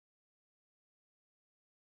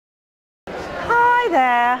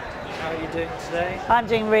there. How are you doing today? I'm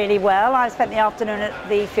doing really well. I spent the afternoon at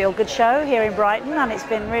the Feel Good show here in Brighton, and it's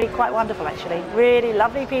been really quite wonderful actually. Really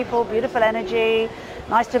lovely people, beautiful energy.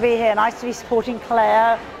 Nice to be here, nice to be supporting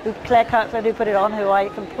Claire Kirkland, who put it on, who I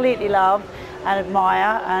completely love and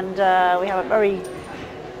admire, and we have a very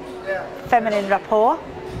feminine rapport.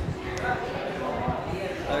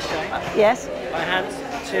 Okay. Yes? I had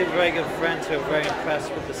two very good friends who were very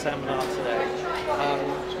impressed with the seminar today.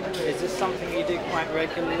 Is this something you do quite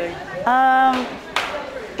regularly?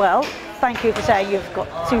 Well, thank you for saying you've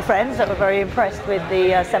got two friends that were very impressed with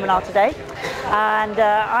the seminar today. And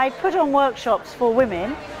I put on workshops for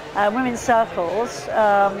women, women's circles,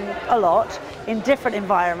 a lot in different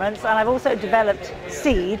environments, and I've also developed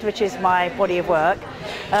Seed, which is my body of work,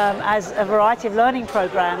 as a variety of learning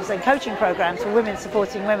programs and coaching programs for women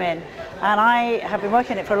supporting women. And I have been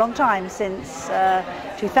working on it for a long time, since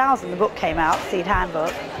 2000 the book came out, Seed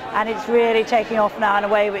Handbook, and it's really taking off now in a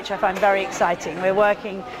way which I find very exciting. We're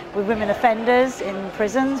working with women offenders in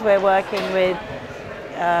prisons, we're working with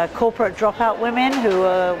corporate dropout women who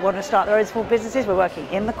want to start their own small businesses. We're working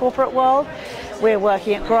in the corporate world. We're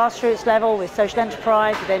working at grassroots level with social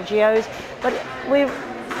enterprise, with NGOs. But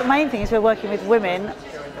the main thing is we're working with women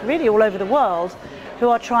really all over the world who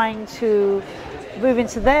are trying to move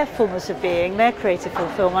into their fullness of being, their creative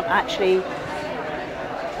fulfillment, actually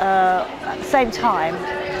at the same time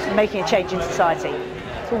making a change in society.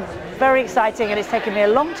 It's all very exciting, and it's taken me a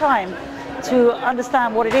long time to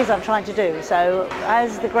understand what it is I'm trying to do. So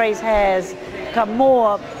as the grey's hairs become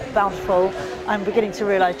more bountiful, I'm beginning to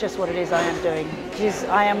realise just what it is I am doing. Because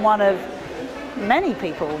I am one of many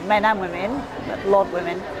people, men and women, a lot of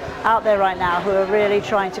women, out there right now who are really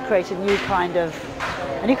trying to create a new kind of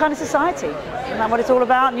society. Isn't that what it's all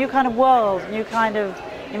about? A new kind of world, new kind of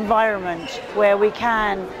environment where we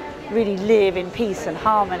can really live in peace and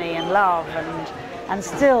harmony and love, and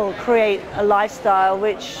still create a lifestyle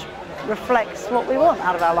which reflects what we want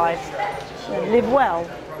out of our lives. Live well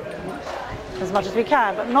as much as we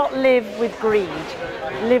can, but not live with greed.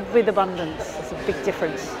 Live with abundance. It's a big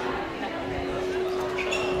difference.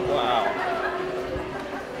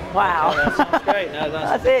 Wow. Oh, that sounds great. No,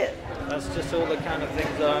 that's it. That's just all the kind of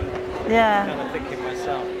things that I'm kind of thinking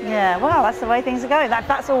myself. Yeah, well, that's the way things are going.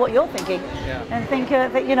 That's all what you're thinking. Yeah. And think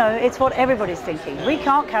that, you know, it's what everybody's thinking. We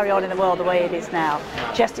can't carry on in the world the way it is now,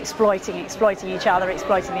 just exploiting each other,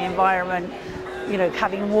 exploiting the environment, you know,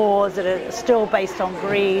 having wars that are still based on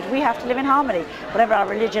greed. We have to live in harmony. Whatever our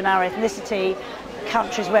religion, our ethnicity,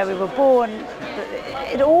 countries where we were born,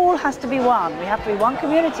 it all has to be one. We have to be one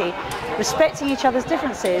community, respecting each other's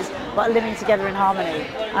differences, but living together in harmony.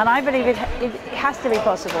 And I believe it has to be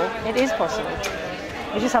possible. It is possible.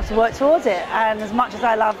 We just have to work towards it. And as much as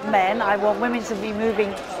I love men, I want women to be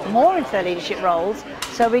moving more into their leadership roles,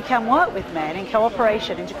 so we can work with men in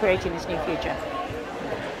cooperation into creating this new future.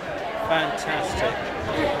 Fantastic.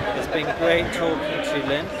 It's been great talking to you,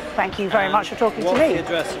 Lynne. Thank you very much for talking to me. What's the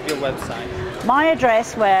address of your website? My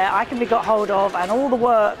address, where I can be got hold of and all the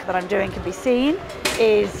work that I'm doing can be seen,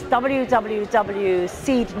 is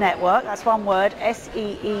www.seednetwork, that's one word,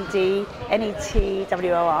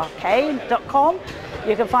 SEEDNETWORK.com.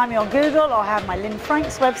 You can find me on Google, or have my Lynne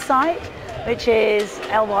Franks website, which is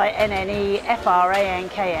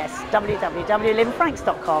LYNNEFRANKS,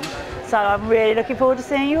 www.lynnefranks.com. So I'm really looking forward to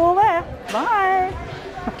seeing you all there. Bye.